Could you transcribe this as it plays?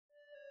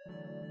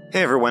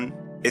Hey everyone,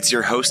 it's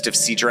your host of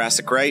See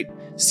Jurassic Right,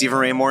 Stephen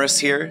Ray Morris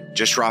here,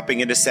 just dropping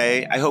in to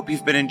say I hope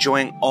you've been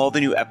enjoying all the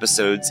new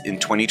episodes in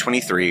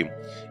 2023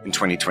 and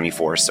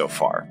 2024 so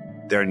far.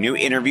 There are new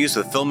interviews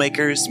with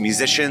filmmakers,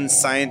 musicians,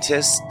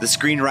 scientists, the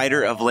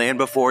screenwriter of Land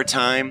Before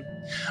Time,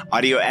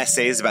 audio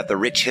essays about the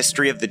rich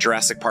history of the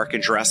Jurassic Park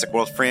and Jurassic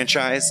World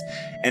franchise,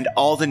 and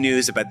all the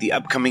news about the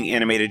upcoming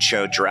animated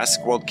show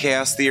Jurassic World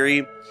Chaos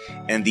Theory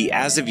and the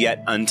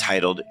as-of-yet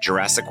untitled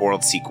Jurassic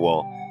World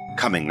sequel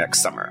coming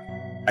next summer.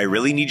 I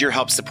really need your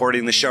help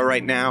supporting the show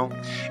right now,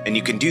 and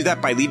you can do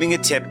that by leaving a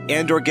tip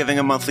and or giving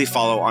a monthly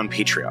follow on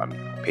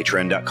Patreon,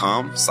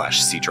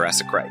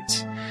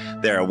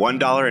 patreon.com/SeeJurassicRight. There are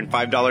 $1 and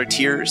 $5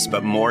 tiers,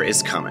 but more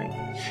is coming.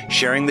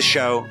 Sharing the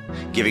show,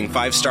 giving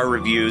 5-star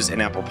reviews in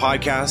Apple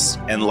Podcasts,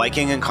 and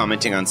liking and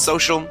commenting on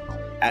social,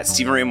 at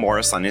Stephen Ray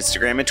Morris on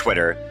Instagram and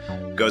Twitter,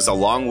 goes a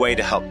long way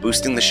to help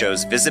boosting the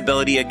show's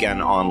visibility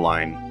again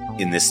online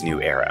in this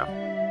new era.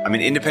 I'm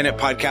an independent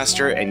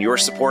podcaster, and your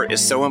support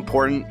is so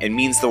important and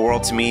means the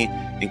world to me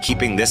in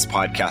keeping this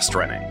podcast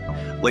running.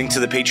 Link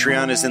to the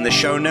Patreon is in the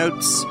show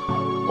notes.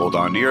 Hold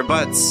on to your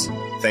butts.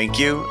 Thank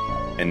you.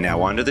 And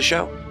now on to the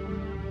show.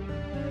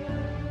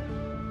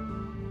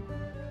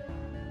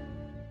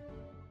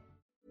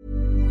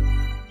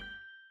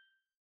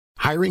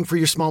 Hiring for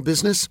your small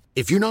business?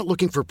 If you're not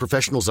looking for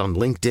professionals on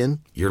LinkedIn,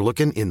 you're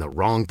looking in the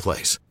wrong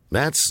place.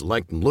 That's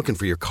like looking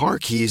for your car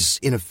keys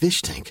in a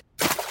fish tank.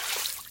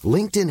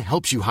 LinkedIn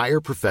helps you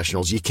hire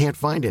professionals you can't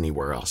find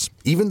anywhere else,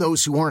 even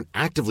those who aren't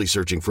actively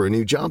searching for a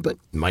new job but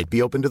might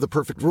be open to the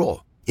perfect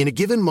role. In a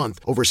given month,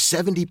 over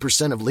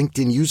 70% of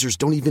LinkedIn users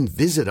don't even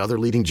visit other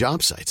leading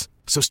job sites.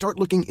 So start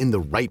looking in the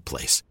right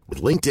place.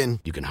 With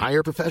LinkedIn, you can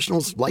hire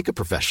professionals like a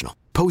professional.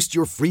 Post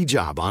your free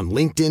job on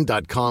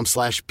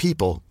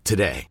linkedin.com/people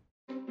today.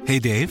 Hey,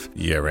 Dave.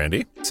 Yeah,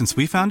 Randy. Since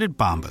we founded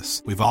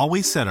Bombas, we've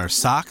always said our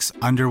socks,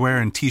 underwear,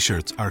 and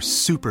T-shirts are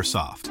super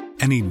soft.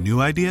 Any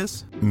new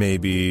ideas?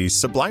 Maybe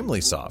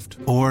sublimely soft.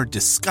 Or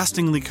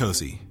disgustingly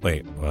cozy.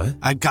 Wait, what?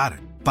 I got it.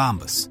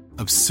 Bombas.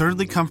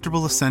 Absurdly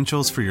comfortable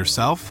essentials for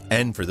yourself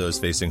and for those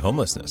facing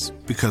homelessness.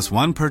 Because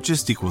one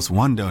purchased equals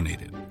one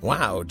donated.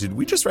 Wow, did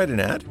we just write an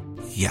ad?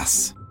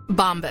 Yes.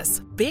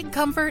 Bombas. Big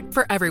comfort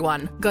for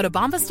everyone. Go to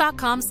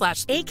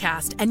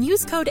bombas.com/ACAST and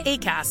use code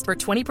ACAST for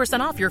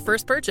 20% off your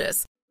first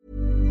purchase.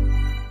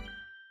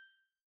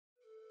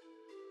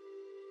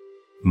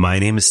 My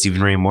name is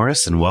Stephen Ray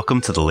Morris, and welcome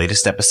to the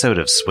latest episode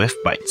of Swift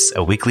Bites,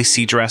 a weekly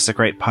See Jurassic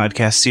Right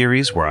podcast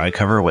series where I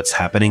cover what's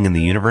happening in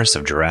the universe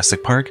of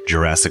Jurassic Park,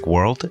 Jurassic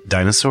World,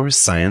 dinosaurs,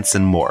 science,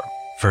 and more.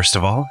 First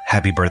of all,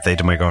 happy birthday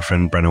to my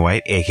girlfriend Brenna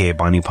White, aka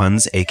Bonnie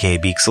Puns, aka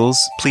Beaksels.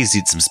 Please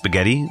eat some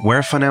spaghetti, wear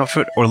a fun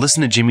outfit, or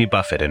listen to Jimmy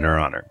Buffett in her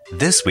honor.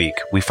 This week,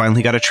 we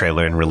finally got a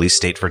trailer and release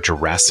date for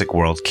Jurassic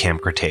World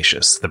Camp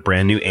Cretaceous, the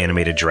brand new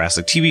animated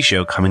Jurassic TV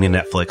show coming to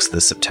Netflix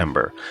this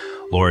September.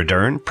 Laura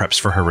Dern preps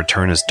for her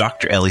return as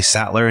Dr. Ellie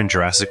Sattler in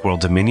Jurassic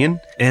World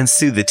Dominion, and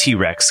Sue the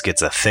T-Rex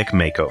gets a thick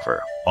makeover.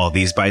 All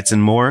these bites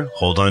and more,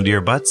 hold on to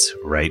your butts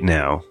right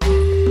now.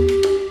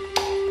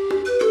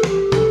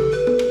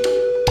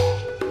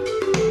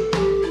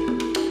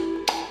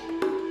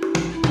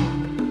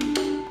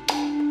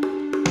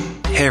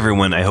 Hey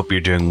everyone, I hope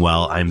you're doing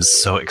well. I'm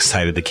so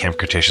excited the Camp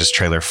Cretaceous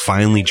trailer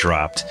finally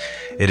dropped.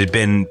 It had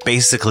been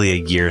basically a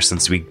year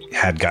since we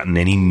had gotten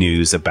any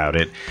news about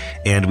it,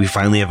 and we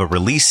finally have a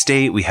release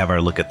date. We have our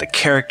look at the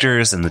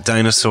characters and the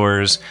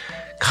dinosaurs,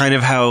 kind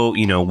of how,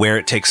 where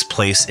it takes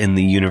place in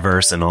the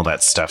universe and all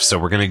that stuff. So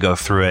we're going to go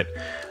through it,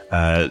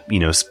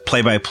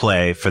 play by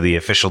play for the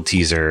official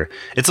teaser.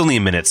 It's only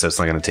a minute, so it's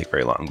not going to take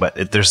very long, but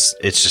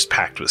it's just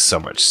packed with so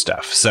much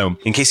stuff. So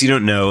in case you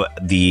don't know,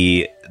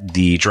 the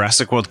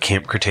Jurassic World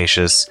Camp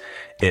Cretaceous,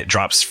 it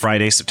drops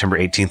Friday, September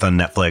 18th on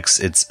Netflix.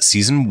 It's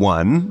season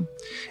 1,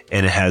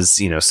 and it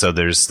has, so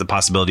there's the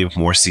possibility of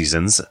more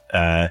seasons,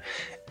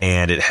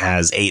 and it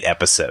has 8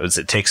 episodes.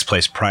 It takes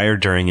place prior,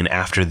 during, and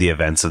after the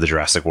events of the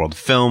Jurassic World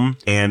film.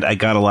 And I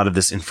got a lot of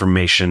this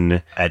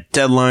information at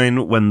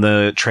Deadline when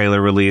the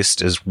trailer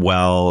released as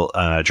well.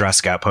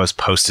 Jurassic Outpost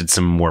posted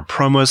some more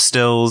promo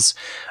stills.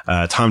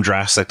 Tom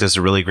Drasek does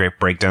a really great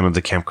breakdown of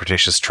the Camp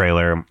Cretaceous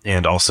trailer,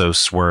 and also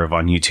Swerve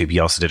on YouTube. He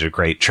also did a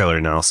great trailer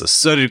analysis.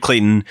 So did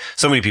Clayton.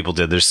 So many people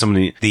did. There's so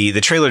many.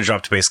 The trailer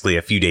dropped basically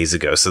a few days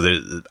ago,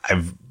 so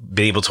I've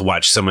been able to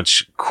watch so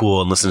much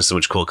cool and listen to so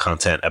much cool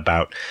content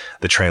about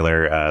the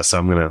trailer. So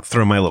I'm going to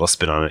throw my little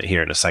spin on it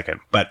here in a second.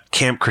 But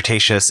Camp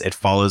Cretaceous, it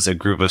follows a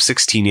group of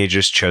 6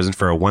 teenagers chosen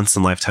for a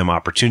once-in-a-lifetime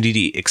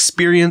opportunity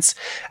experience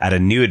at a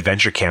new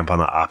adventure camp on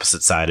the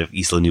opposite side of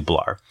Isla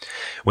Nublar.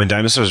 When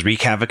dinosaurs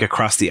wreak havoc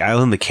across the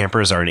island, the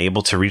campers are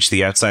unable to reach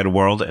the outside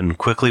world and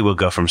quickly will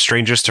go from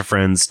strangers to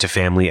friends to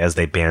family as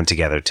they band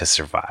together to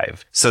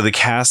survive. So the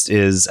cast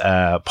is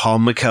Paul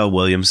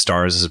Michael-Williams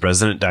stars as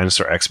resident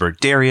dinosaur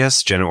expert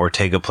Darius, Jenna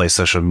Ortega plays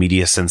social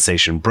media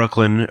sensation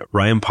Brooklyn,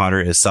 Ryan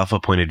Potter is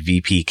self-appointed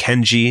VP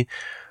Kenji,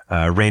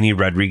 Rainy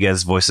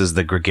Rodriguez voices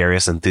the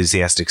gregarious,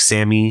 enthusiastic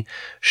Sammy,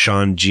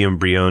 Sean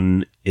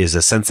Giambrione is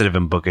a sensitive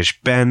and bookish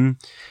Ben,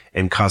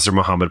 and Qasr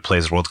Muhammad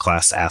plays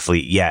world-class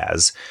athlete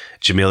Yaz.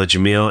 Jamila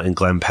Jamil and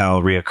Glenn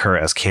Powell reoccur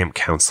as camp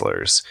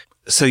counselors.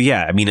 So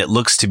yeah, I mean, it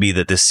looks to be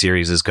that this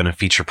series is going to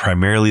feature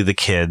primarily the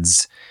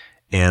kids,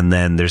 and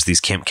then there's these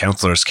camp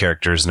counselors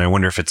characters, and I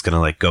wonder if it's going to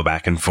like go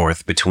back and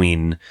forth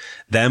between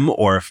them,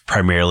 or if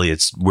primarily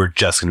we're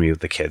just going to be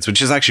with the kids,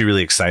 which is actually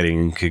really exciting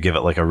and could give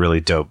it like a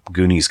really dope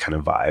Goonies kind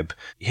of vibe.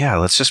 Yeah,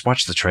 let's just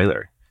watch the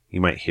trailer.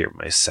 You might hear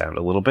my sound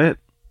a little bit.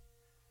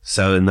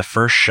 So in the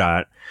first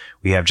shot,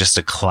 we have just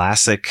a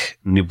classic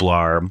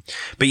Nublar.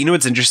 But you know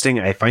what's interesting?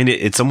 I find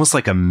it's almost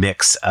like a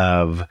mix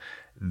of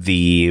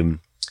the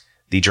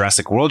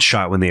Jurassic World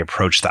shot when they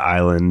approach the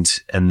island,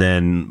 and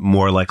then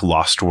more like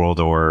Lost World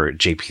or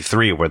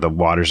JP3, where the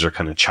waters are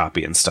kind of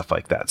choppy and stuff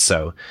like that.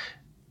 So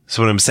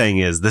what I'm saying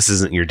is this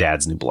isn't your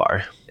dad's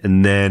Nublar.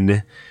 And then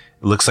it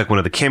looks like one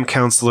of the camp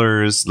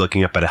counselors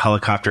looking up at a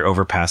helicopter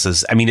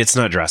overpasses. I mean, it's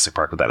not Jurassic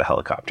Park without a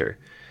helicopter.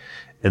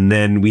 And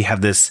then we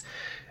have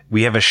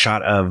a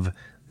shot of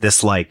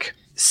this like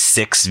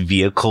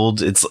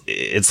 6-vehicled.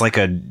 It's like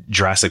a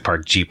Jurassic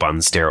Park Jeep on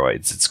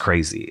steroids. It's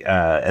crazy.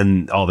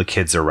 And all the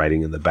kids are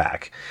riding in the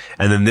back.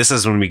 And then this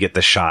is when we get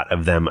the shot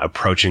of them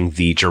approaching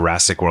the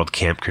Jurassic World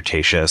Camp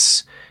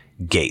Cretaceous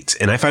gate.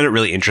 And I find it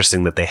really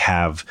interesting that they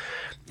have,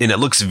 and it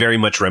looks very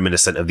much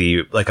reminiscent of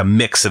a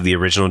mix of the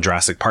original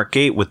Jurassic Park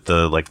gate with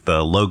the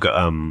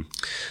logo,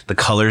 the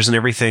colors and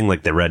everything,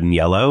 like the red and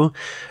yellow.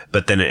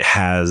 But then it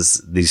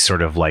has these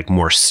sort of like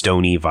more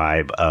stony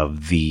vibe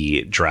of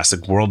the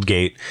Jurassic World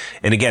gate.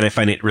 And again, I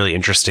find it really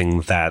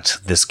interesting that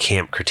this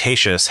Camp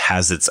Cretaceous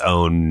has its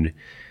own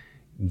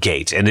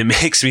gate. And it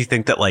makes me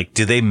think that like,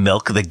 do they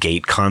milk the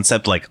gate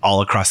concept like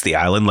all across the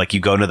island? Like you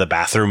go into the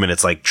bathroom and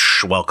it's like,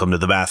 welcome to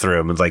the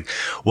bathroom. It's like,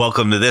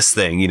 welcome to this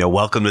thing,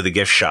 welcome to the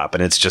gift shop.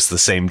 And it's just the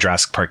same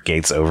Jurassic Park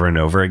gates over and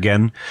over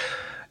again.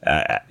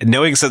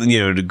 Knowing something,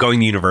 going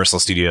to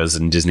Universal Studios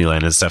and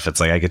Disneyland and stuff, it's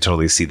like I could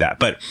totally see that.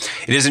 But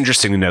it is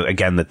interesting to note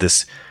again that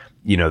this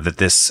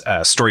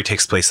story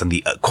takes place on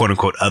the quote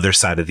unquote other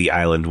side of the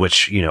island,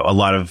 which, a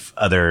lot of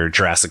other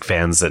Jurassic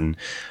fans and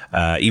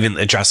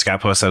even Jurassic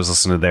Outpost, I was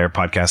listening to their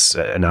podcast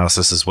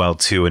analysis as well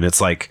too. And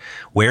it's like,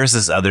 where is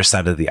this other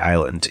side of the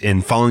island?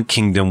 In Fallen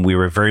Kingdom, we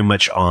were very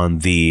much on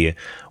the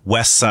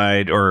west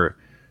side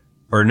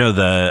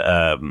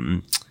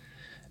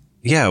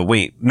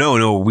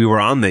we were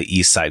on the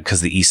east side because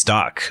the East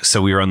Dock.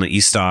 So we were on the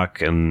East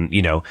Dock and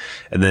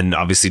then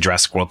obviously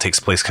Jurassic World takes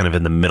place kind of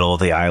in the middle of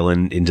the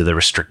island into the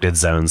restricted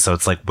zone. So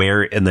it's like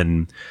and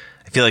then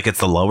I feel like it's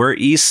the lower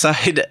east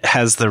side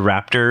has the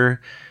Raptor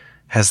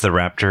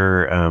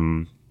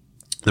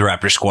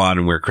squad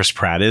and where Chris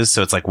Pratt is.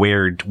 So it's like,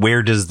 where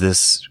does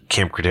this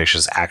Camp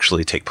Cretaceous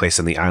actually take place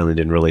in the island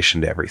in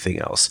relation to everything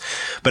else?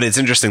 But it's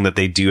interesting that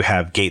they do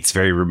have gates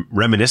very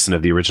reminiscent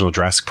of the original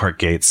Jurassic Park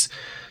gates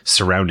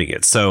surrounding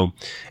it. So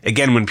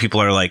again, when people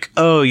are like,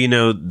 oh,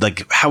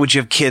 like how would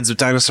you have kids with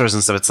dinosaurs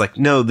and stuff? It's like,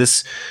 no,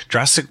 this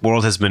Jurassic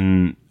World has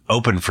been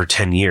open for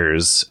 10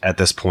 years at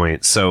this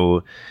point.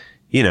 So,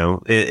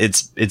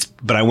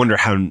 but I wonder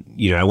how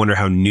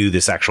new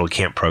this actual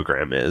camp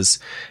program is.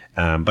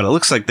 But it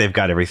looks like they've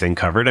got everything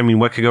covered. I mean,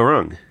 what could go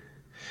wrong?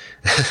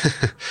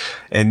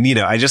 And,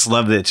 I just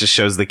love that it just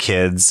shows the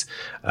kids.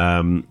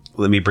 Let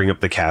me bring up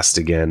the cast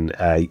again.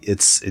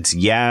 It's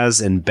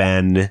Yaz and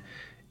Ben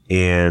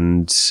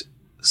and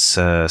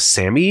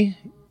Sammy,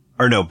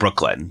 or no,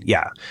 Brooklyn.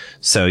 Yeah.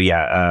 So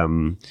yeah,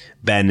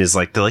 Ben is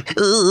like, they're like,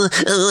 oh,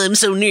 I'm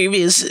so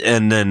nervous.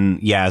 And then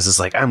Yaz is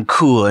like, I'm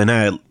cool and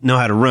I know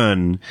how to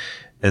run.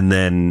 And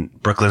then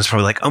Brooklyn's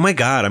probably like, oh my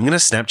God, I'm going to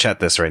Snapchat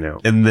this right now.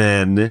 And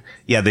then,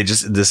 yeah,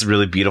 this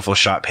really beautiful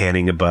shot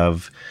panning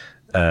above,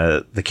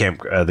 the Camp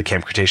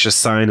Cretaceous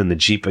sign and the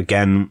Jeep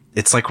again.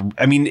 It's like,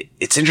 I mean,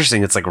 it's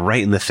interesting. It's like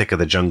right in the thick of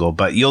the jungle,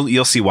 but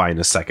you'll see why in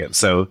a second.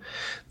 So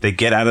they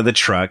get out of the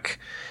truck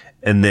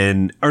and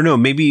then, or no,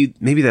 maybe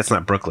that's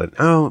not Brooklyn.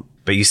 Oh,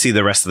 but you see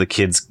the rest of the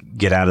kids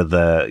get out of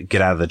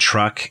the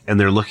truck and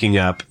they're looking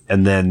up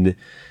and then,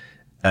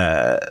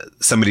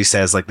 somebody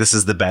says like, this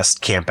is the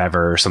best camp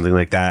ever or something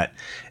like that.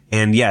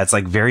 And yeah, it's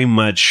very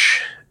much,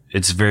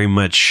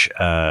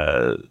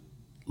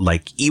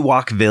 like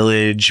Ewok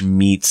Village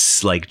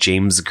meets like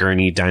James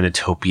Gurney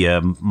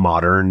Dinotopia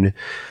modern.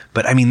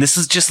 But I mean,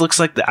 just looks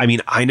like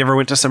I never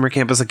went to summer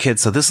camp as a kid,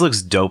 so this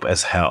looks dope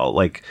as hell.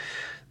 Like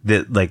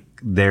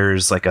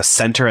there's like a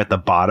center at the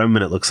bottom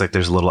and it looks like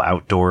there's a little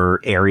outdoor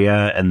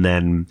area. And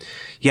then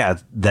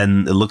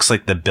it looks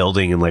like the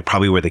building and like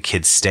probably where the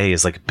kids stay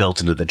is like built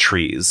into the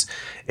trees.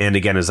 And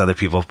again, as other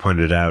people have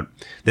pointed out,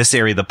 this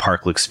area of the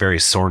park looks very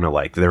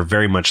Sorna-like. They're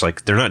very much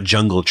like, they're not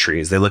jungle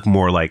trees. They look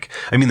more like,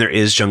 I mean, there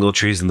is jungle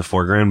trees in the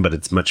foreground, but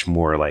it's much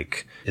more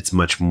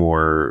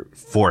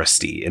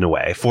foresty in a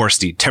way,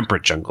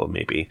 temperate jungle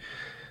maybe.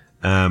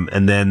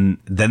 And then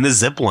the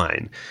zip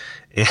line.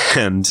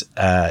 And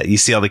you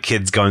see all the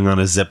kids going on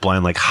a zip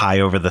line like high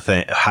over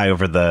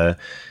the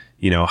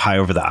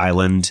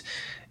island.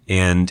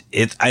 And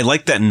I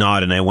like that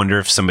nod, and I wonder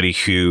if somebody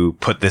who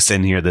put this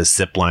in here, this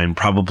zip line,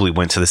 probably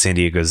went to the San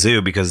Diego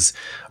Zoo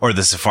or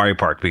the Safari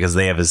Park, because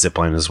they have a zip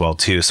line as well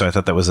too. So I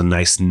thought that was a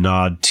nice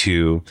nod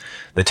to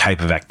the type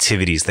of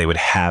activities they would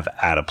have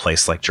at a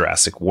place like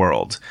Jurassic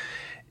World.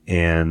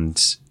 And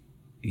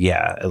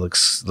yeah, it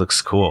looks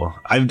cool.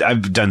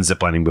 I've done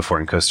ziplining before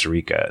in Costa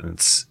Rica,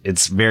 and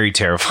it's very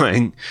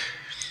terrifying.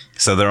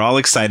 So they're all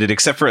excited,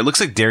 except for it looks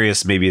like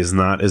Darius maybe is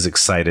not as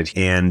excited,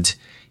 and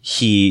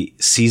he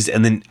sees,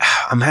 and then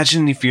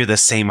imagine if you're the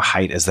same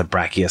height as the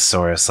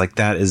Brachiosaurus. Like,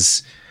 that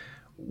is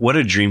what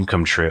a dream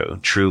come true,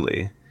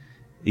 truly.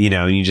 You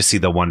know, and you just see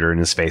the wonder in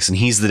his face, and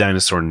he's the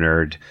dinosaur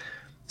nerd.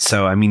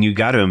 So, I mean, you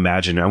got to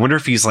imagine. I wonder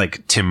if he's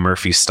like Tim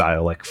Murphy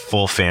style, like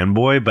full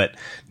fanboy, but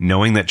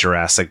knowing that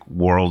Jurassic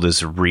World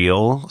is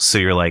real. So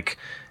you're like,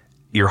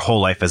 your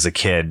whole life as a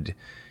kid,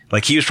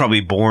 like he was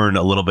probably born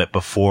a little bit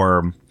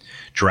before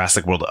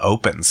Jurassic World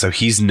opened. So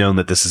he's known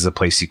that this is a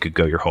place you could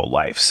go your whole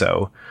life.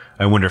 So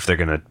I wonder if they're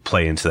going to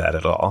play into that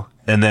at all.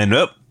 And then,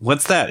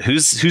 what's that?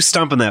 Who's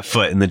stomping that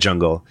foot in the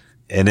jungle?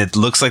 And it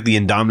looks like the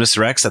Indominus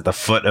Rex at the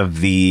foot of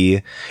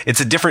it's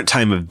a different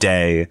time of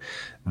day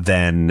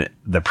than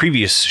the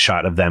previous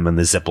shot of them in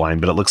the zip line,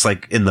 but it looks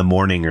like in the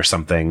morning or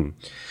something.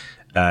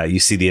 You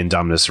see the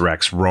Indominus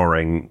Rex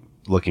roaring,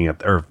 looking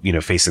at, or, you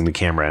know, facing the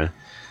camera.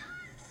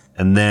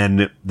 And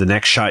then the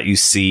next shot you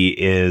see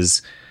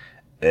is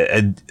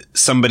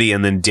somebody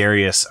and then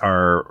Darius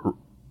are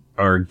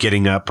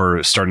getting up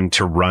or starting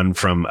to run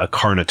from a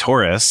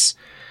Carnotaurus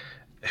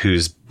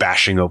who's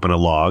bashing open a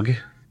log.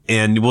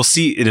 And we'll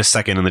see in a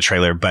second in the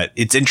trailer, but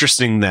it's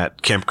interesting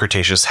that Camp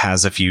Cretaceous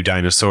has a few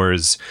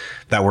dinosaurs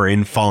that were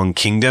in Fallen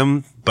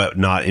Kingdom, but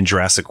not in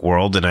Jurassic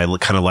World. And I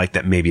kind of like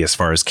that maybe as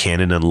far as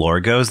canon and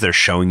lore goes, they're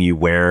showing you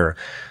where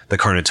the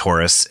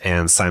Carnotaurus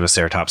and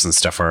Sinoceratops and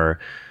stuff are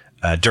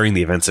during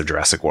the events of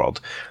Jurassic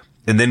World.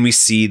 And then we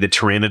see the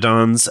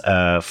Pteranodons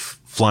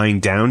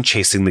flying down,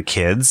 chasing the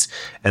kids.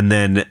 And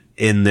then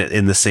in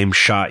the same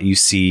shot, you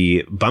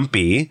see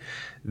Bumpy,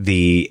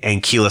 the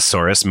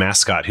Ankylosaurus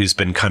mascot, who's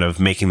been kind of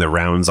making the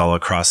rounds all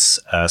across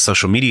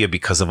social media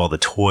because of all the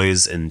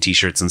toys and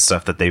t-shirts and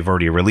stuff that they've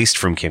already released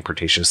from Camp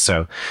Cretaceous.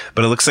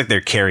 But it looks like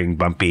they're carrying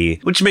Bumpy,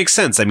 which makes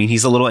sense. I mean,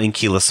 he's a little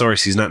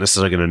Ankylosaurus. He's not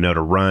necessarily going to know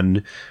to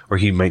run, or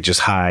he might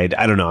just hide.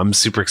 I don't know. I'm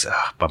super excited.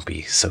 Oh,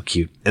 Bumpy, so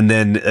cute. And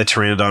then a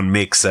Pteranodon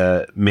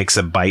makes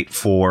a bite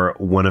for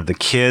one of the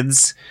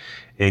kids,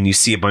 and you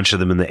see a bunch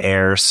of them in the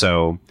air.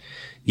 So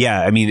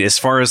yeah, I mean, as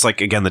far as like,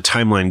 again, the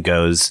timeline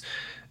goes,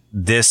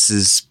 this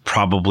is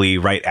probably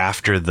right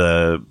after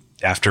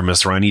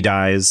Masrani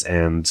dies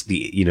and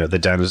the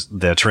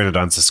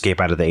Pteranodons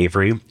escape out of the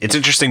Aviary. It's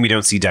interesting we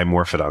don't see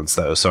Dimorphodons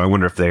though, so I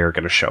wonder if they are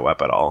going to show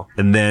up at all.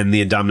 And then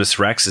the Indominus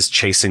Rex is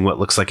chasing what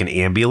looks like an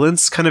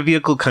ambulance kind of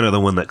vehicle, kind of the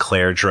one that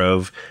Claire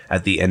drove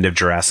at the end of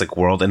Jurassic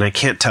World. And I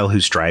can't tell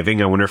who's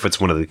driving. I wonder if it's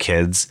one of the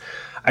kids.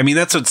 I mean,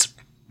 that's what's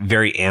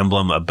very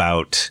emblem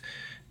about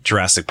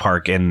Jurassic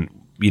Park, and,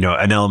 you know,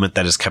 an element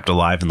that is kept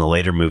alive in the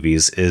later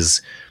movies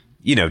is,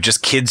 you know,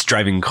 just kids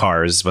driving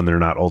cars when they're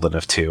not old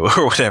enough to,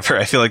 or whatever.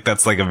 I feel like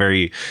that's like a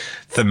very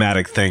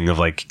thematic thing of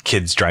like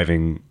kids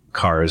driving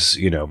cars,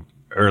 you know,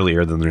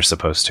 earlier than they're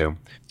supposed to.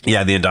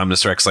 Yeah, the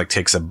Indominus Rex like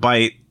takes a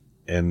bite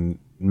and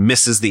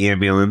misses the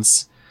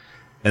ambulance.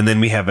 And then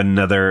we have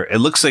it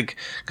looks like,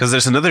 because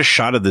there's another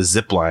shot of the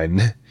zip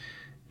line,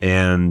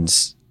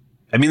 and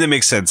I mean, that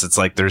makes sense. It's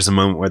like there's a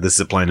moment where the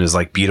zipline is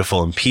like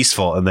beautiful and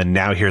peaceful. And then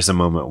now here's a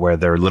moment where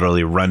they're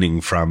literally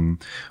running from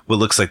what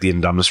looks like the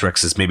Indominus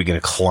Rex is maybe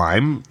going to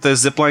climb the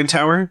zipline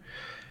tower.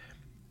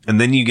 And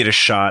then you get a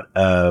shot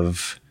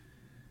of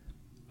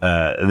a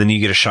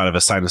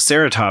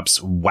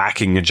Sinoceratops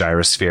whacking a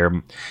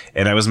gyrosphere.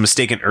 And I was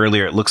mistaken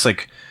earlier. It looks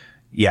like,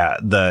 yeah,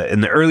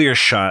 in the earlier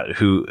shot,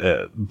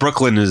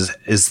 Brooklyn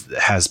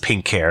has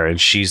pink hair and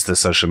she's the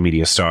social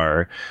media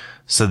star.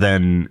 So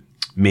then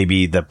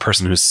maybe the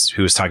person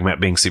who was talking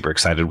about being super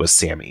excited was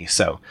Sammy.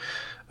 So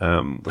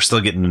we're still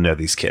getting to know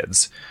these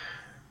kids.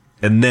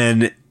 And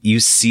then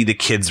you see the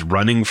kids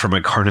running from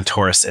a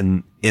Carnotaurus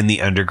in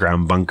the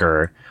underground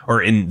bunker,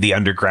 or in the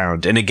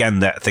underground. And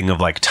again, that thing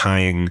of like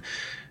tying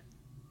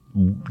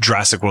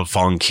Jurassic World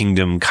Fallen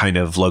Kingdom kind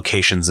of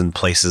locations and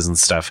places and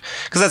stuff.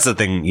 Because that's the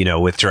thing, you know,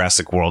 with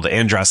Jurassic World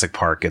and Jurassic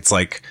Park, it's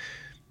like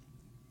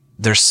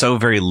there's so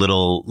very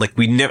little,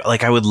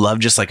 like I would love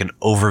just like an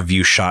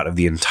overview shot of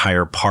the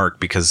entire park,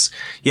 because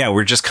yeah,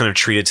 we're just kind of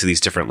treated to these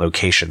different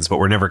locations, but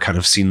we're never kind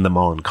of seen them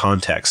all in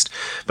context.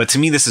 But to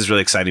me, this is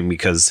really exciting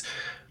because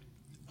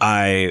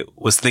I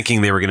was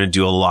thinking they were going to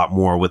do a lot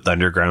more with the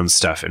underground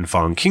stuff in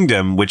Fallen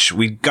Kingdom, which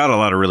we got a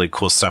lot of really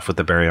cool stuff with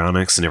the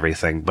baryonyx and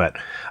everything. But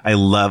I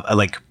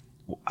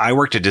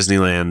worked at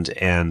Disneyland,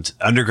 and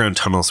underground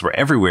tunnels were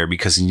everywhere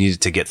because you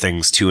needed to get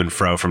things to and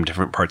fro from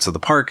different parts of the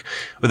park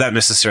without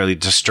necessarily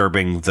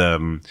disturbing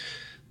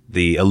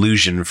the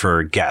illusion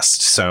for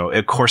guests. So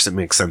of course it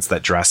makes sense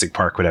that Jurassic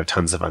Park would have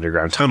tons of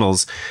underground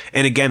tunnels.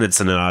 And again,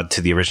 it's an nod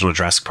to the original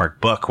Jurassic Park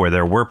book, where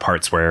there were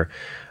parts where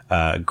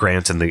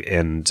Grant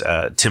and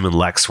Tim and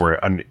Lex were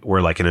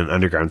like in an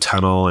underground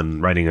tunnel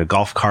and riding a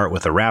golf cart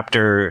with a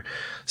raptor.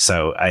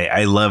 So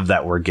I love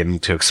that we're getting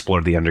to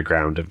explore the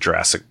underground of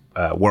Jurassic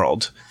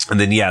World. And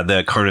then,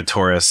 the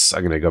Carnotaurus,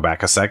 I'm going to go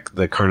back a sec.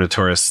 The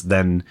Carnotaurus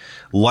then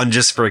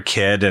lunges for a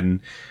kid.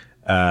 And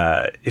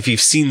if you've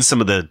seen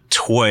some of the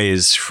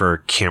toys for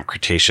Camp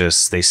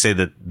Cretaceous, they say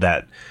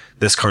that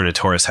this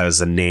Carnotaurus has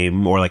a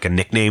name or like a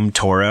nickname,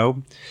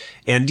 Toro.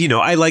 And,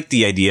 I like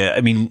the idea.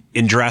 I mean,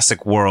 in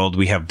Jurassic World,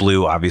 we have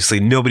Blue, obviously.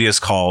 Nobody has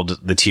called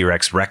the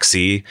T-Rex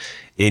Rexy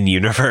in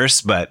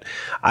universe, but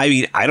I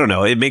mean, I don't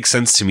know. It makes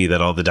sense to me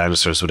that all the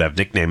dinosaurs would have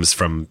nicknames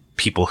from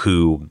people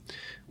who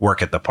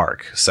work at the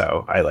park.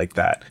 So I like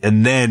that.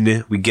 And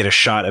then we get a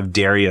shot of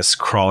Darius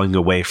crawling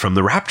away from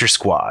the Raptor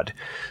Squad.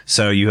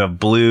 So you have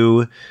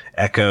Blue,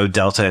 Echo,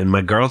 Delta, and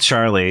my girl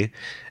Charlie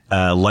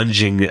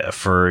lunging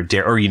for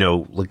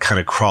kind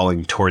of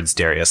crawling towards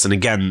Darius. And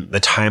again, the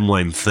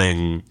timeline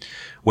thing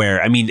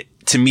where, I mean,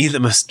 to me, the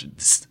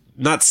most,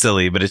 not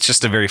silly, but it's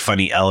just a very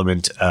funny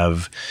element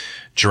of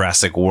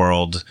Jurassic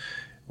World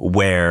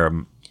where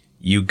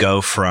you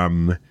go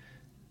from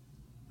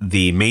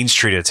the Main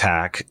Street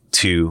attack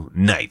to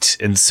night.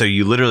 And so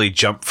you literally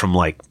jump from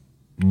like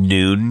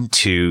noon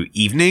to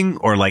evening,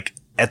 or like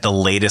at the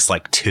latest,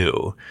 like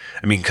 2.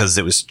 I mean, cause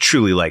it was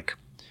truly like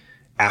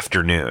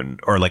afternoon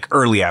or like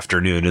early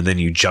afternoon. And then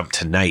you jump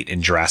to night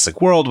in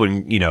Jurassic World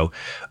when,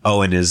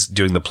 Owen is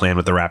doing the plan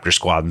with the Raptor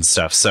Squad and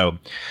stuff. So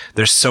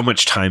there's so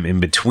much time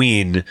in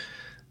between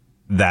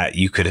that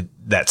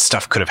that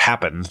stuff could have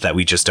happened that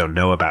we just don't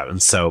know about.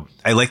 And so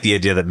I like the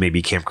idea that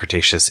maybe Camp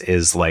Cretaceous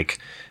is like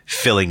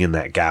filling in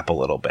that gap a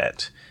little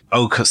bit.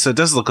 Oh, so it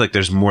does look like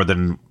there's more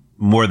than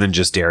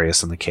just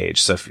Darius in the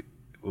cage. So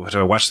if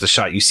I watch the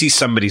shot, you see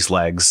somebody's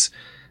legs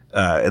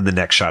in the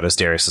next shot as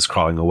Darius is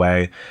crawling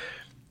away.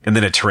 And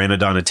then a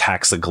Pteranodon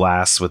attacks the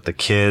glass with the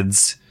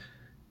kids.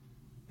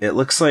 It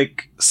looks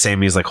like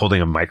Sammy's like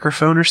holding a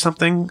microphone or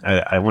something.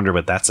 I wonder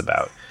what that's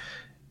about.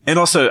 And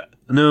also,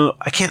 no,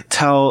 I can't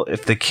tell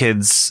if the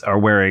kids are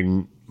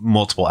wearing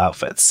multiple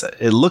outfits.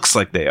 It looks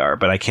like they are,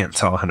 but I can't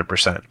tell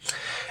 100%.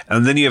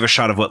 And then you have a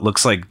shot of what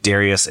looks like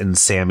Darius and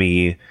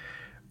Sammy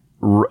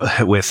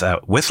with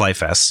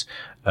Life S,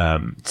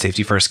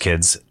 Safety First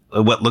Kids.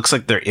 What looks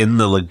like they're in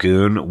the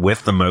lagoon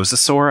with the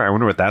Mosasaur. I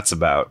wonder what that's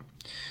about.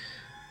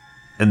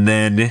 And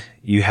then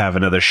you have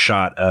another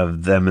shot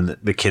of them and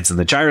the kids in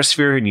the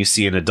gyrosphere, and you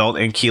see an adult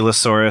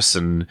Ankylosaurus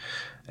and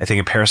I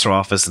think a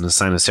Parasaurolophus and a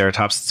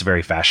Sinoceratops. It's a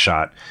very fast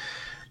shot.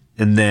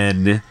 And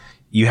then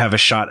you have a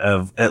shot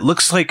of, it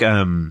looks like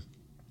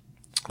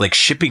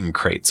shipping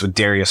crates with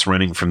Darius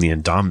running from the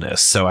Indominus.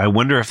 So I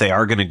wonder if they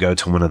are going to go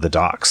to one of the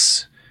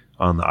docks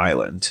on the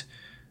island.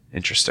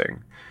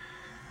 Interesting.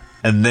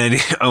 And then,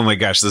 oh my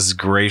gosh, this is a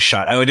great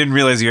shot. Oh, I didn't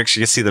realize you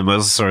actually see the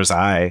Mosasaur's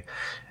eye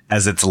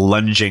as it's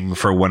lunging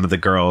for one of the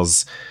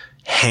girls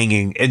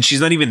hanging. And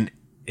she's not even,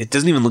 it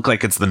doesn't even look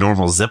like it's the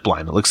normal zip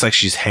line. It looks like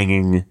she's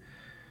hanging.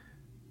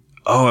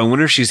 Oh, I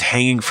wonder if she's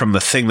hanging from the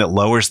thing that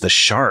lowers the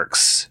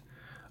sharks.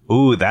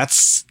 Ooh,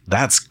 that's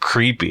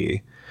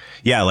creepy.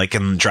 Yeah, like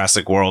in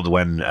Jurassic World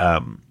when,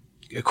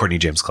 Courtney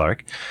James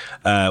Clark,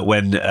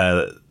 when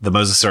the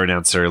Mosasaur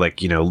announcer,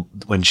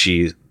 when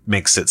she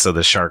makes it so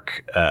the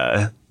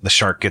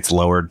shark gets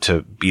lowered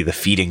to be the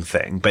feeding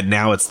thing, but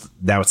now it's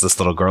this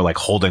little girl like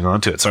holding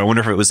onto it. So I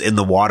wonder if it was in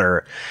the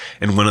water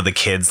and one of the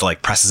kids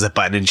like presses a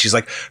button and she's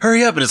like,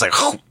 hurry up. And it's like,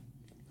 oh.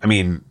 I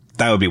mean,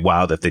 that would be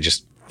wild if they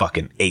just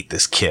fucking ate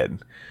this kid.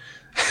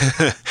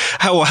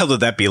 How wild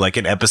would that be? Like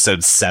in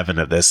episode 7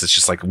 of this, it's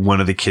just like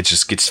one of the kids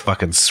just gets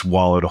fucking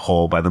swallowed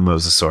whole by the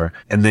Mosasaur.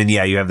 And then,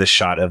 you have this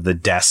shot of the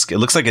desk. It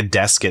looks like a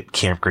desk at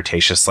Camp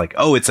Cretaceous. Like,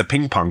 oh, it's a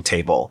ping pong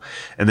table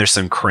and there's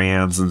some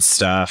crayons and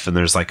stuff. And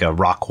there's like a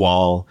rock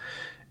wall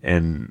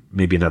and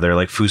maybe another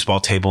like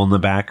foosball table in the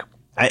back.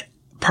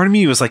 Part of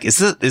me was like, is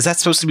that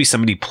supposed to be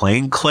somebody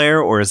playing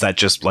Claire, or is that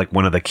just like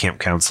one of the camp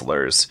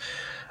counselors?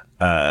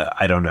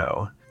 I don't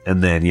know.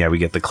 And then, we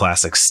get the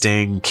classic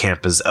sting.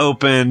 Camp is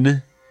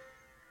open.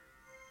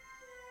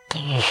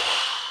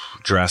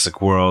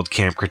 Jurassic World,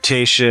 Camp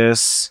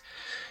Cretaceous.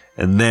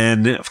 And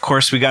then, of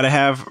course, we got to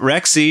have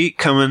Rexy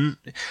coming.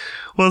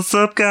 What's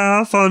up,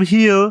 guys? I'm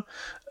here.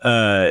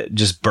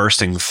 Just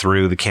bursting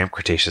through the Camp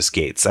Cretaceous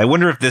gates. I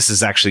wonder if this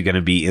is actually going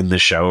to be in the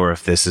show or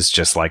if this is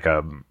just like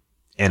a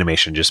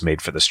animation just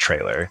made for this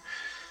trailer.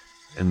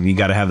 And you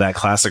got to have that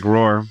classic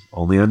roar.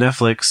 Only on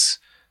Netflix.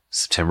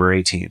 September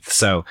 18th.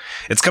 So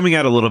it's coming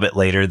out a little bit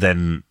later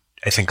than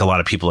I think a lot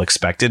of people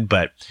expected,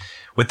 but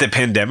with the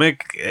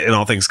pandemic and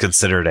all things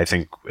considered, I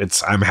think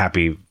I'm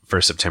happy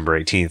for September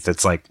 18th.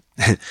 It's like,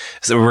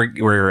 so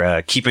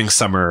we're keeping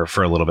summer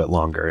for a little bit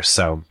longer.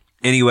 So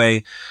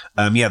anyway,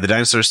 the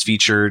dinosaurs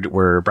featured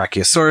were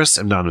Brachiosaurus,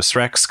 Indominus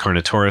Rex,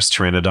 Carnotaurus,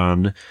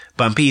 Pteranodon,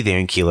 Bumpy, the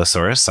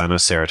Ankylosaurus,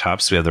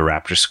 Sinoceratops. We have the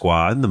Raptor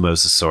Squad, the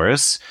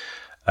Mosasaurus,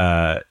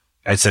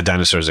 I said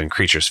dinosaurs and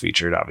creatures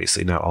featured,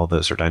 obviously. Not all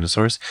those are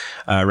dinosaurs.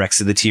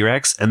 Rexy the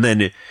T-Rex. And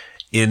then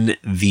in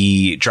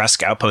the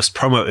Jurassic Outpost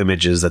promo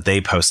images that they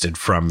posted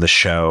from the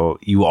show,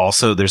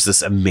 there's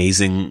this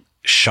amazing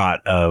shot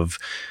of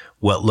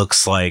what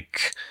looks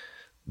like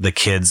the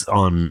kids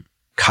on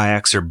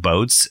kayaks or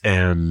boats,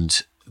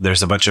 and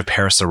there's a bunch of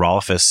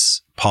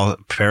Parasaurolophuses,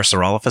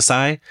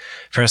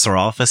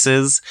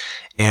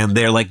 and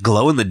they're like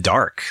glow in the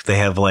dark. They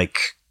have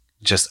like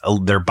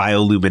they're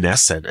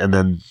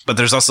bioluminescent, but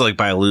there's also like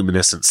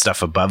bioluminescent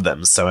stuff above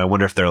them. So I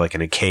wonder if they're like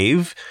in a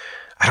cave.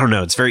 I don't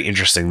know. It's very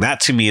interesting. That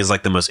to me is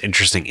like the most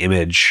interesting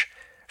image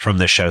from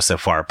the show so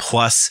far.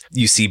 Plus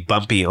you see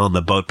Bumpy on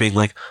the boat being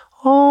like,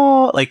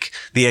 oh, like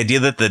the idea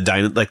that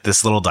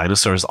this little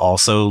dinosaur is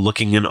also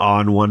looking in awe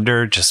and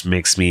wonder just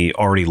makes me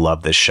already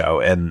love this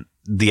show. And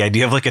the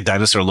idea of like a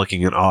dinosaur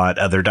looking in awe at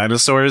other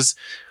dinosaurs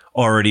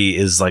already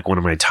is like one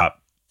of my top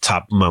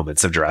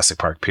moments of Jurassic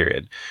Park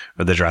period,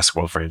 or the Jurassic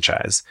World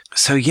franchise.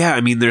 So yeah,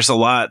 I mean, there's a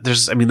lot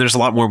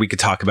more we could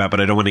talk about,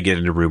 but I don't want to get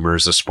into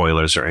rumors or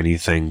spoilers or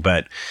anything.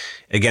 But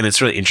again,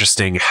 it's really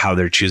interesting how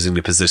they're choosing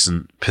to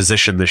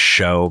position this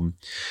show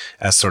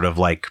as sort of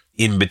like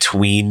in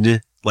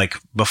between, like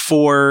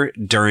before,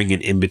 during,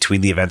 and in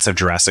between the events of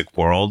Jurassic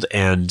World.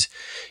 And,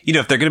 you know,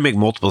 if they're going to make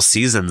multiple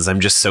seasons,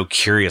 I'm just so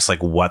curious,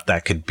 like what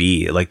that could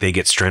be. Like they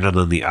get stranded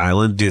on the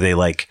island.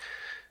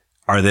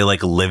 Are they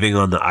like living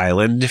on the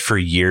island for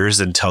years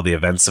until the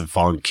events of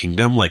Fallen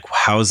Kingdom? Like,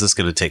 how is this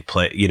going to take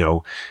place? You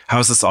know, how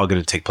is this all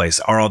going to take place?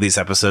 Are all these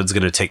episodes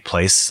going to take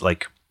place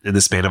like in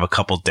the span of a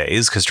couple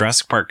days? Because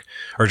Jurassic Park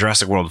or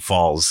Jurassic World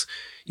falls,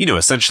 you know,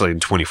 essentially in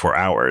 24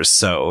 hours.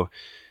 So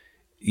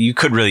you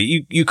could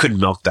really, you could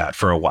milk that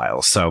for a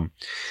while. So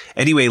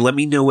anyway, let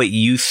me know what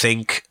you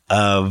think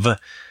of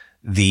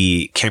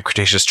the Camp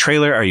Cretaceous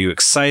trailer. Are you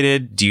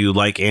excited? Do you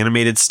like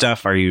animated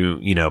stuff? Do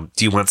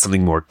you want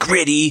something more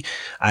gritty?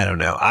 I don't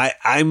know.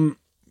 I'm,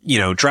 you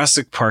know,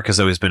 Jurassic Park has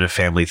always been a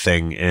family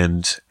thing,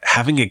 and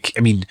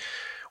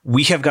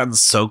we have gotten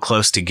so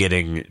close to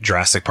getting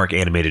Jurassic Park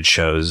animated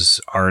shows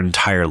our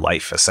entire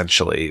life,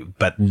 essentially.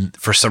 But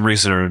for some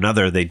reason or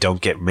another, they don't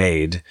get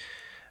made.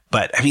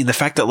 But I mean, the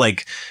fact that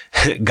like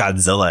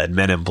Godzilla and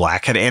Men in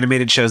Black had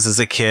animated shows as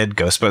a kid,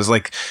 Ghostbusters,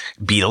 like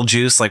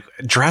Beetlejuice, like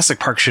Jurassic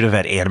Park should have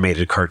had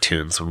animated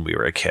cartoons when we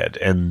were a kid.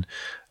 And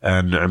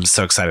I'm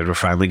so excited we're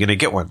finally going to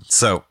get one.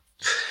 So,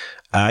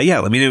 yeah,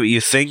 let me know what you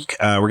think.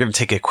 We're going to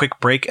take a quick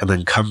break and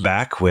then come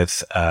back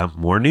with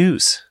more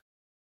news.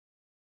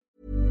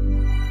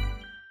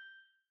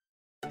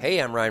 Hey,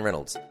 I'm Ryan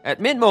Reynolds. At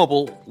Mint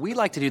Mobile, we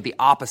like to do the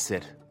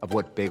opposite of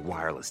what Big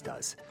Wireless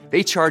does.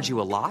 They charge you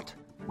a lot.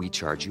 We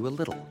charge you a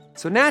little.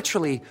 So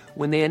naturally,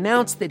 when they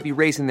announced they'd be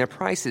raising their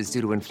prices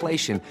due to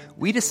inflation,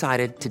 we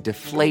decided to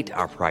deflate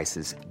our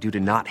prices due to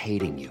not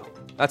hating you.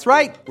 That's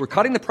right. We're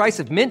cutting the price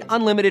of Mint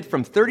Unlimited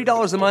from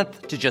 $30 a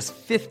month to just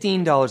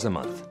 $15 a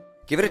month.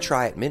 Give it a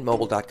try at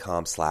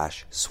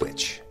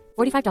mintmobile.com/switch.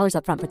 $45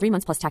 up front for 3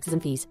 months plus taxes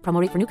and fees. Promo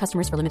rate for new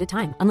customers for limited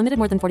time. Unlimited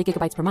more than 40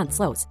 gigabytes per month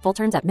slows. Full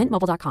terms at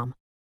mintmobile.com.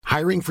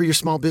 Hiring for your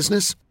small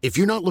business? If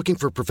you're not looking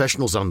for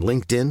professionals on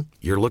LinkedIn,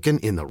 you're looking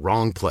in the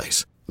wrong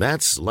place.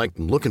 That's like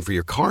looking for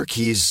your car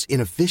keys in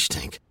a fish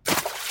tank.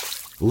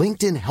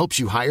 LinkedIn helps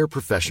you hire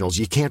professionals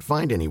you can't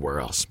find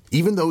anywhere else,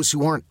 even those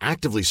who aren't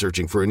actively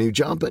searching for a new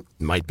job but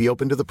might be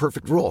open to the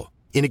perfect role.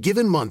 In a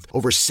given month,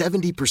 over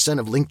 70%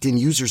 of LinkedIn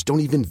users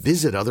don't even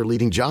visit other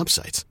leading job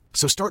sites.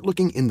 So start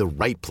looking in the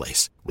right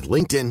place. With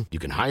LinkedIn, you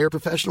can hire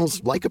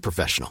professionals like a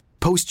professional.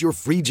 Post your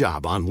free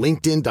job on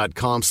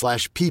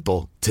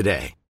linkedin.com/people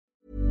today.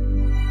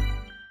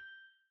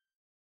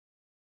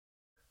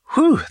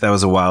 Whew, that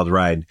was a wild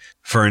ride.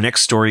 For our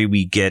next story,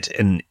 we get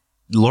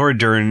Laura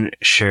Dern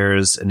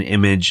shared an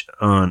image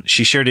on her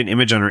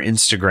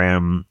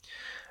Instagram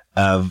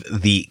of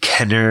the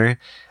Kenner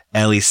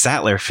Ellie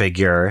Sattler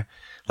figure,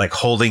 like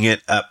holding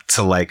it up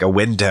to like a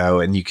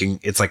window, and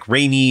it's like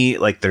rainy,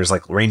 like there's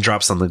like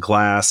raindrops on the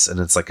glass, and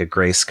it's like a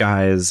gray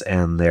skies,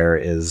 and there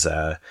is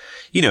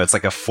it's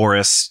like a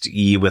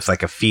forest-y with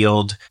like a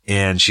field,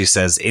 and she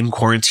says, "In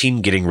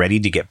quarantine, getting ready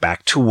to get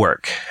back to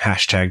work.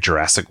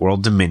 #Jurassic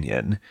World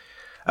Dominion."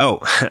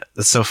 Oh,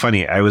 that's so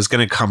funny. I was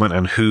going to comment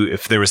on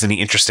if there was any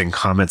interesting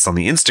comments on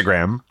the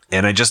Instagram,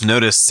 and I just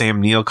noticed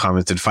Sam Neill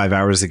commented 5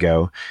 hours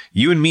ago,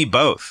 "You and me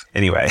both."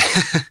 Anyway,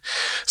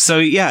 so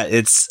yeah,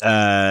 it's,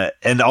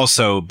 and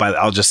also,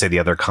 I'll just say the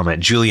other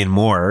comment, Julian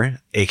Moore,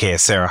 aka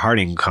Sarah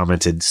Harding,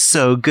 commented,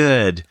 "So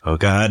good." Oh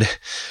God,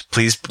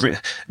 please,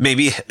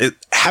 maybe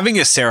having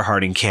a Sarah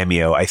Harding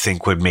cameo, I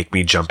think would make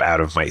me jump out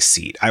of my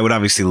seat. I would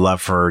obviously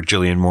love for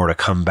Julian Moore to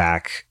come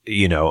back,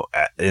 in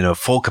a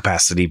full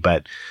capacity,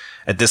 but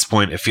at this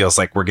point, it feels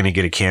like we're going to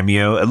get a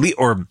cameo, at least,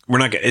 or we're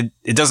not. It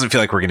doesn't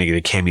feel like we're going to get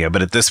a cameo,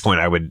 but at this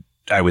point, I would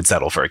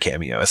settle for a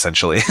cameo,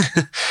 essentially.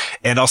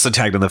 And also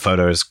tagged in the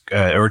photos,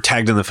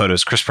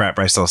 Chris Pratt,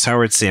 Bryce Dallas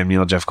Howard, Sam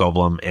Neill, Jeff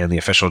Goldblum, and the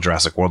official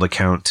Jurassic World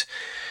account.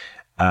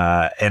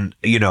 And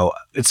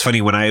it's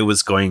funny, when I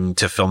was going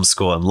to film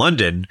school in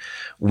London,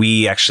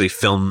 we actually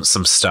filmed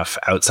some stuff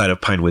outside of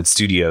Pinewood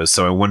Studios.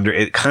 So I wonder,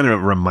 it kind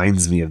of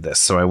reminds me of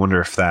this. So I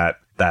wonder if that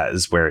that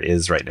is where it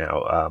is right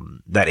now.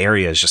 That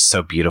area is just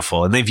so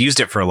beautiful. And they've used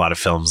it for a lot of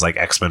films like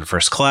X-Men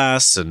First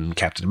Class and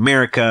Captain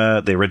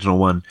America, the original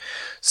one.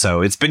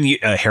 So it's been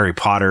Harry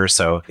Potter.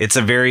 So it's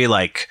a very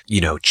like,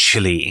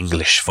 chilly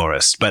English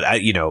forest. But I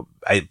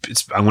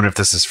wonder if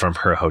this is from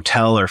her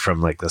hotel or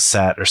from like the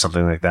set or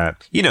something like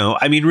that.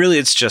 Really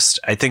it's just,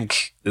 I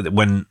think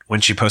when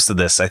she posted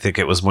this, I think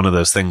it was one of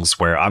those things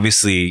where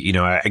obviously,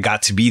 I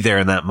got to be there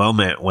in that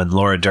moment when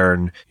Laura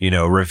Dern,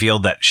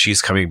 revealed that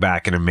she's coming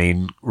back in a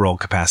main role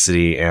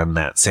capacity and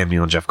that Sam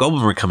Neill and Jeff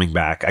Goldblum were coming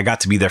back. I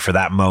got to be there for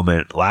that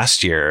moment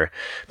last year.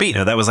 But,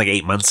 that was like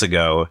 8 months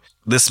ago.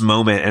 This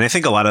moment, and I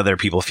think a lot of other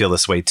people feel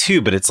this way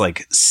too, but it's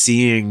like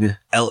seeing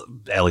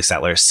Ellie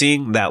Sattler,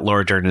 seeing that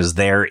Laura Dern is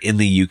there in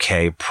the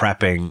UK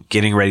prepping,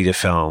 getting ready to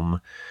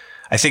film.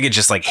 I think it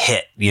just like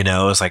hit,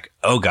 it's like,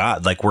 oh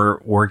God, like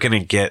we're going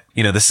to get,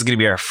 this is going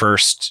to be our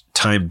first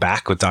time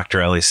back with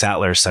Dr. Ellie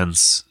Sattler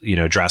since,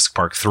 Jurassic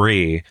Park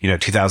 3,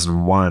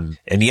 2001.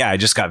 And yeah, I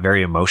just got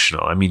very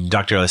emotional. I mean,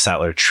 Dr. Ellie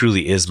Sattler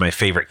truly is my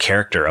favorite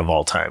character of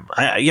all time.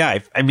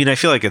 I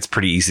feel like it's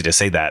pretty easy to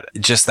say that.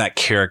 Just that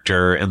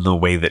character and the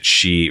way that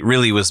she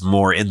really was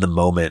more in the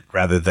moment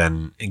rather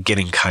than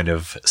getting kind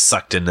of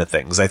sucked into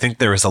things. I think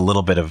there was a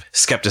little bit of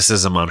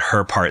skepticism on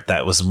her part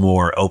that was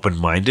more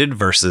open-minded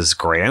versus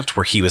Grant,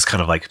 where he was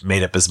kind of like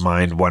made up his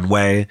mind one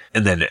way.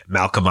 And then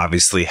Malcolm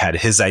obviously had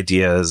his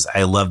ideas.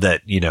 I love that,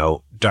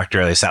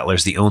 Dr. Ellie Sattler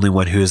is the only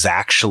one who is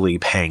actually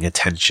paying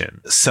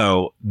attention.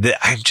 So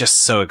I'm just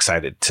so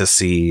excited to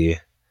see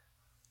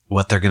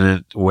what they're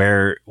going to,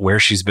 where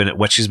she's been,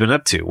 where she's been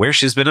up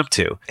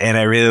to. And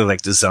I really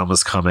liked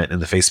Zelma's comment in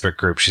the Facebook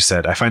group. She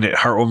said, I find it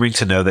heartwarming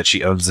to know that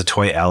she owns the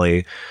toy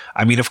Ellie.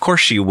 I mean, of course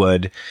she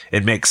would.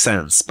 It makes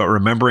sense. But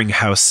remembering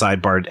how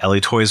sidebarred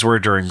Ellie toys were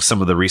during some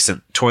of the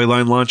recent toy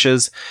line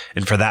launches,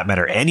 and for that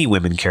matter, any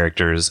women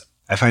characters,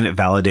 I find it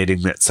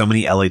validating that so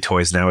many Ellie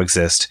toys now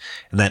exist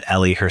and that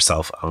Ellie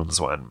herself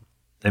owns one.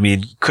 I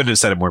mean, couldn't have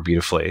said it more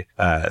beautifully.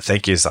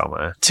 Thank you,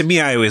 Zelma. To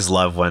me, I always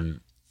love when,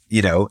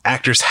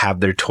 actors have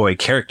their toy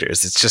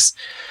characters. It's just,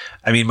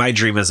 my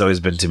dream has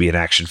always been to be an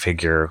action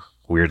figure,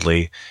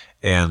 weirdly.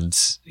 And,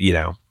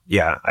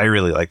 yeah, I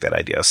really like that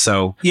idea.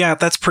 So yeah,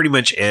 that's pretty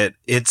much it.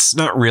 It's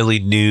not really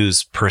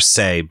news per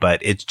se,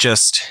 but it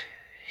just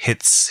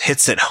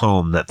hits it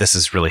home that this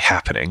is really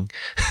happening.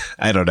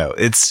 I don't know.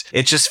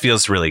 It just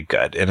feels really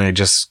good. And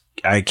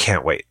I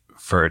can't wait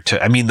for it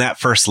to, that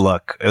first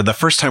look, the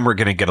first time we're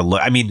going to get a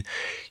look.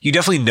 You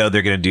definitely know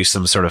they're going to do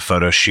some sort of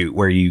photo shoot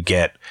where you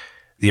get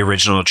the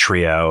original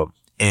trio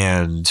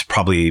and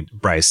probably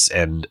Bryce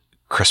and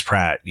Chris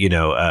Pratt,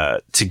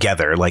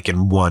 together, like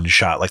in one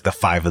shot, like the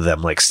 5 of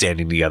them, like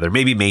standing together,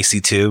 maybe Macy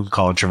too,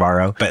 Colin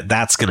Trevorrow, but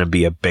that's going to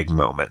be a big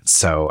moment.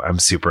 So I'm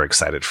super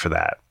excited for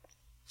that.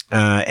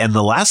 And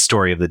the last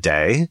story of the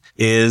day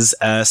is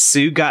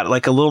Sue got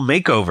like a little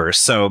makeover.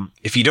 So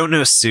if you don't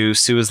know Sue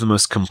is the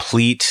most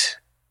complete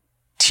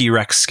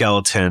T-Rex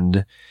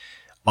skeleton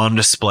on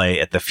display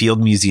at the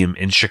Field Museum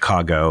in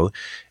Chicago.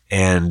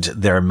 And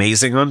they're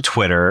amazing on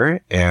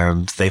Twitter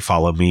and they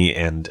follow me.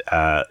 And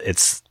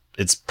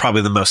it's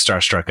probably the most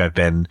starstruck I've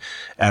been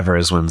ever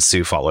is when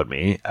Sue followed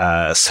me.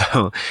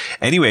 So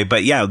anyway,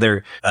 but yeah,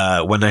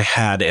 when I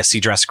had a See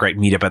Jurassic Right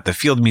meetup at the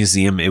Field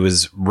Museum, it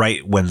was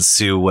right when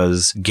Sue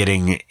was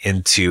getting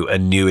into a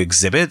new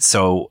exhibit.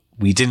 So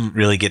we didn't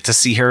really get to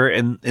see her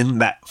in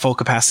that full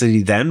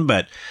capacity then,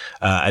 but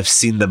I've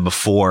seen them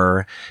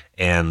before.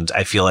 And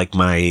I feel like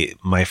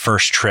my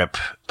first trip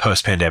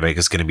post-pandemic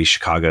is going to be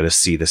Chicago to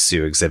see the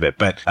Sue exhibit.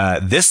 But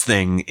this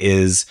thing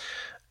is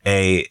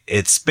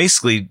it's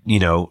basically,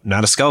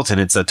 not a skeleton.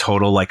 It's a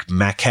total like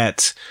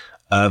maquette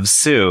of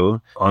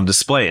Sue on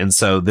display. And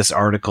so this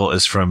article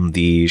is from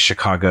the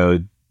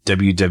Chicago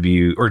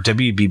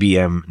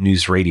WBBM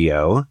News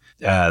Radio.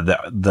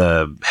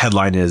 The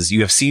headline is,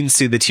 "You have seen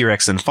Sue the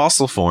T-Rex in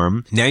fossil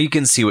form. Now you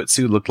can see what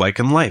Sue looked like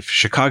in life.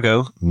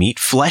 Chicago, meet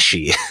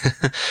Fleshy."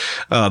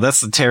 Oh,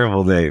 that's a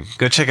terrible name.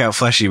 Go check out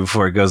Fleshy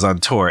before it goes on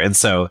tour. And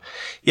so,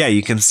 yeah,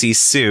 you can see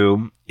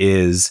Sue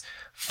is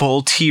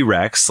full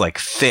T-Rex, like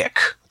thick,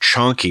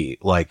 chunky,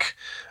 like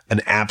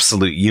an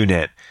absolute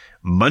unit,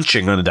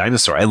 munching on a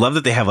dinosaur. I love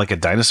that they have like a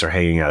dinosaur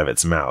hanging out of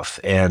its mouth.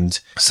 And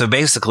so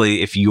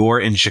basically, if you're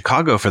in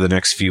Chicago for the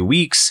next few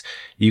weeks,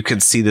 you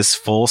can see this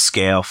full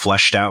scale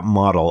fleshed out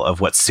model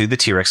of what Sue the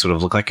T-Rex would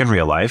have looked like in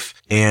real life.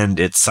 And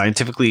it's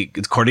scientifically,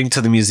 according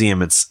to the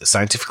museum, it's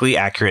scientifically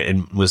accurate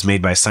and was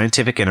made by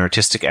scientific and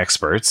artistic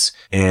experts.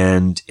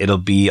 And it'll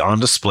be on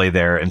display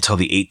there until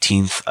the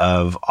 18th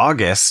of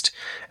August.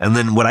 And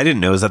then what I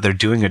didn't know is that they're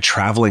doing a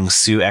traveling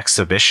Sue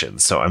exhibition.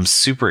 So I'm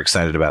super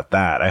excited about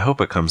that. I hope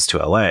it comes to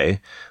LA.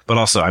 But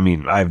also,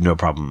 I have no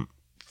problem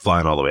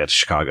flying all the way out to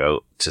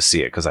Chicago to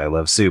see it because I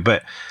love Sue.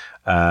 But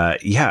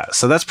yeah,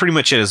 so that's pretty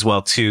much it as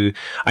well too.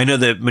 I know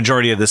the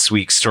majority of this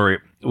week's story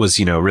was,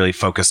 really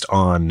focused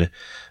on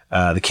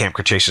the Camp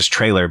Cretaceous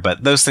trailer,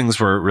 but those things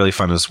were really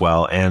fun as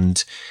well.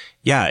 And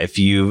yeah, if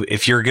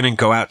you're going to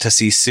go out to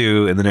see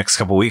Sue in the next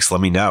couple of weeks, let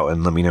me know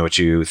what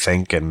you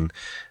think. And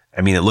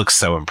it looks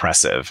so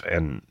impressive.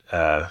 And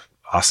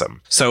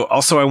Awesome. So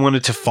also I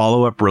wanted to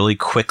follow up really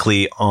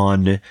quickly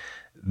on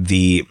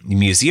the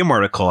museum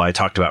article I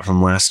talked about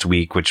from last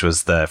week, which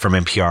was from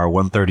NPR,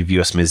 1/3 of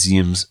U.S.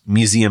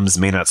 museums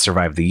may not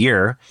survive the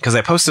year, because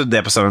I posted the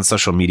episode on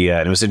social media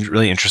and it was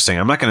really interesting.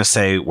 I'm not going to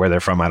say where they're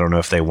from. I don't know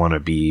if they want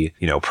to be,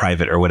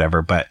 private or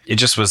whatever, but it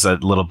just was a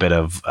little bit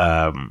of,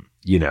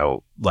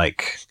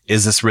 like,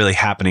 is this really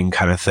happening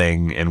kind of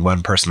thing? And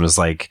one person was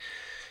like,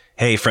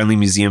 hey, friendly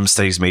museum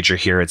studies major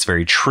here. It's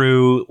very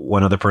true.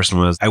 One other person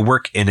was, I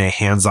work in a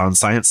hands-on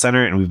science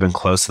center and we've been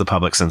closed to the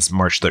public since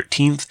March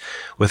 13th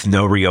with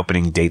no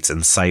reopening dates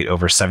in sight.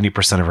 Over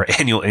 70% of our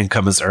annual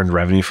income is earned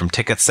revenue from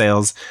ticket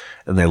sales,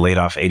 and they laid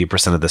off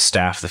 80% of the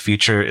staff. The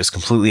future is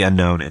completely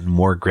unknown and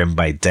more grim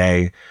by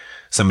day.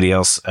 Somebody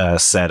else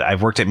said,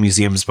 I've worked at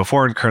museums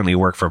before and currently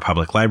work for a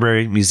public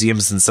library.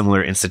 Museums and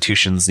similar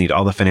institutions need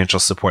all the financial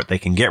support they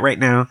can get right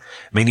now.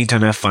 May need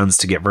enough funds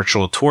to get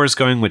virtual tours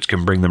going, which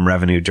can bring them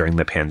revenue during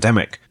the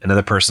pandemic.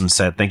 Another person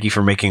said, thank you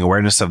for making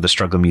awareness of the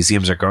struggle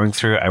museums are going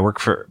through. I work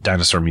for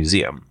Dinosaur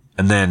Museum.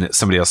 And then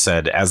somebody else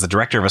said, as the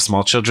director of a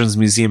small children's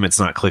museum, it's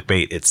not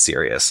clickbait, it's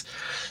serious.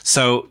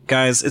 So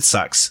guys, it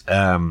sucks.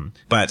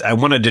 But I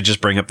wanted to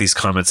just bring up these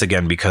comments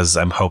again because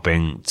I'm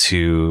hoping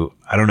to,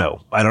 I don't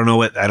know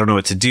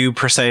what to do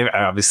per se.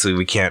 Obviously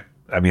we can't,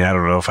 I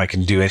don't know if I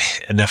can do it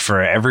enough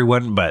for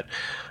everyone, but,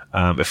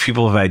 if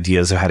people have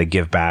ideas of how to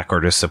give back or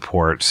to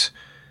support,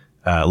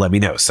 let me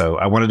know. So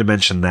I wanted to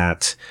mention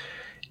that.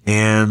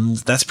 And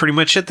that's pretty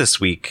much it this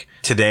week.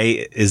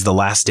 Today is the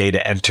last day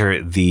to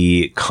enter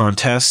the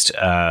contest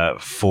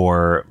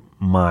for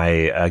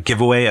my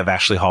giveaway of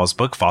Ashley Hall's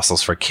book,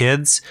 Fossils for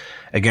Kids.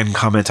 Again,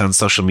 comment on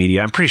social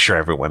media. I'm pretty sure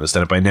everyone has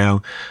done it by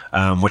now.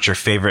 What your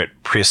favorite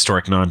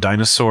prehistoric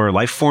non-dinosaur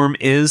life form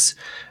is.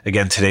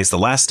 Again, today's the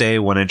last day.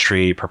 1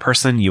 entry per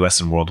person,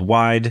 US and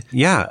worldwide.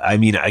 Yeah,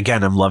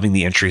 again, I'm loving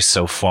the entries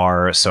so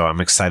far, so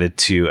I'm excited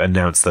to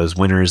announce those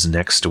winners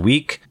next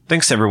week.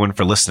 Thanks everyone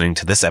for listening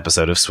to this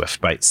episode of Swift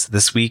Bites.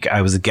 This week,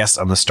 I was a guest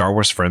on the Star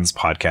Wars Friends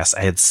podcast.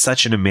 I had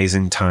such an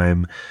amazing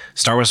time.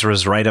 Star Wars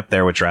was right up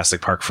there with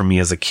Jurassic Park for me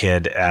as a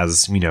kid,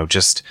 as,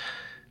 just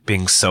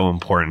being so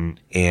important.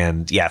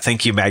 And yeah,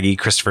 thank you, Maggie,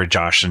 Christopher,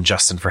 Josh, and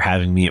Justin for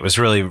having me. It was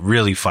really,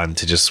 really fun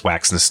to just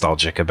wax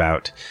nostalgic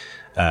about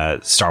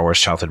Star Wars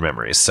childhood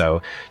memories.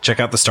 So check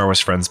out the Star Wars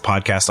Friends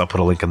podcast. I'll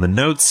put a link in the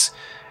notes.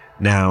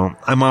 Now,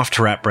 I'm off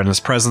to wrap Brenna's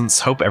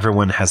presents. Hope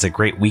everyone has a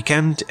great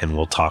weekend, and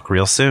we'll talk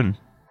real soon.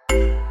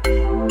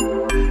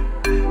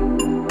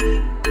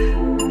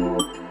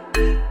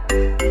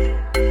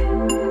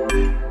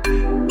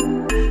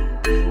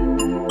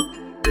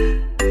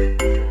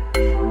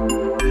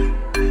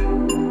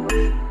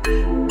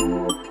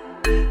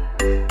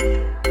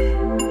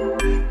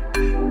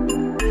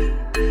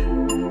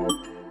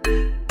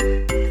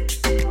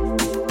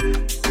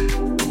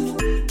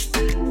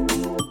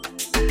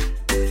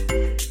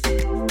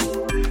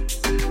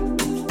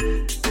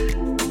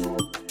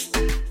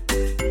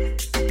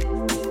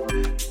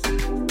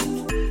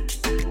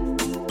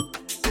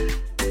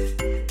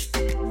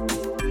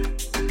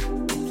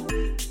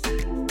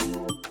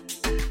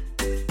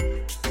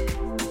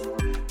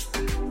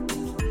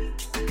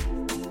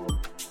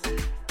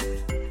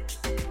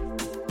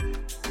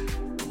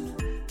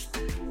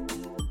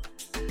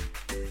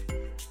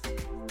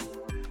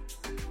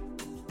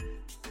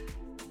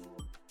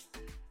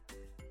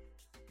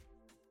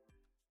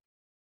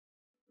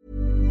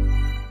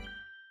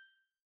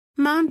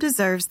 Mom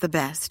deserves the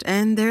best,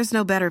 and there's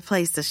no better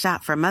place to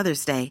shop for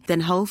Mother's Day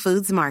than Whole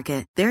Foods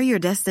Market. They're your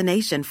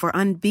destination for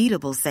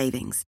unbeatable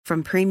savings,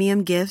 from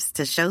premium gifts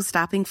to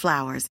show-stopping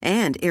flowers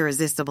and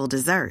irresistible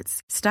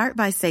desserts. Start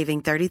by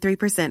saving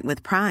 33%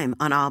 with Prime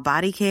on all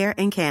body care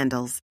and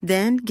candles.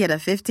 Then get a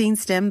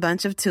 15-stem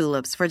bunch of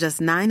tulips for just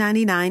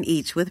 $9.99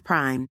 each with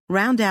Prime.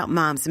 Round out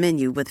Mom's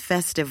menu with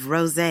festive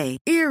rosé,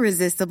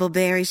 irresistible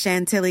berry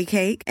chantilly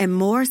cake, and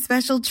more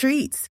special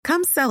treats.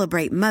 Come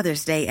celebrate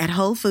Mother's Day at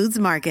Whole Foods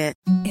Market.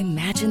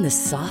 Imagine the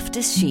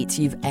softest sheets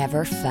you've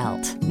ever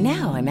felt.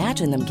 Now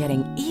imagine them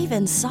getting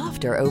even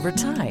softer over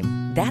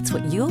time. That's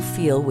what you'll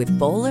feel with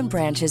Boll &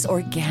 Branch's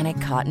organic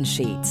cotton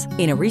sheets.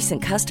 In a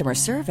recent customer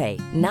survey,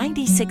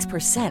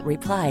 96%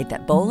 replied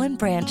that Boll &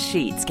 Branch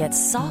sheets get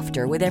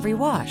softer with every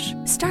wash.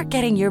 Start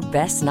getting your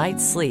best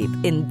night's sleep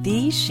in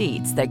these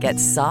sheets that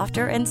get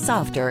softer and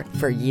softer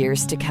for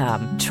years to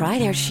come. Try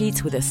their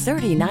sheets with a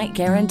 30-night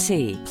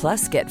guarantee.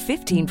 Plus, get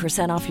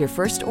 15% off your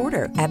first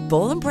order at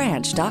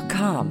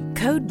bollandbranch.com.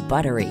 Code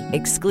BUTTERY.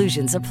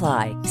 Exclusions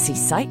apply. See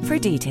site for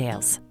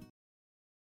details.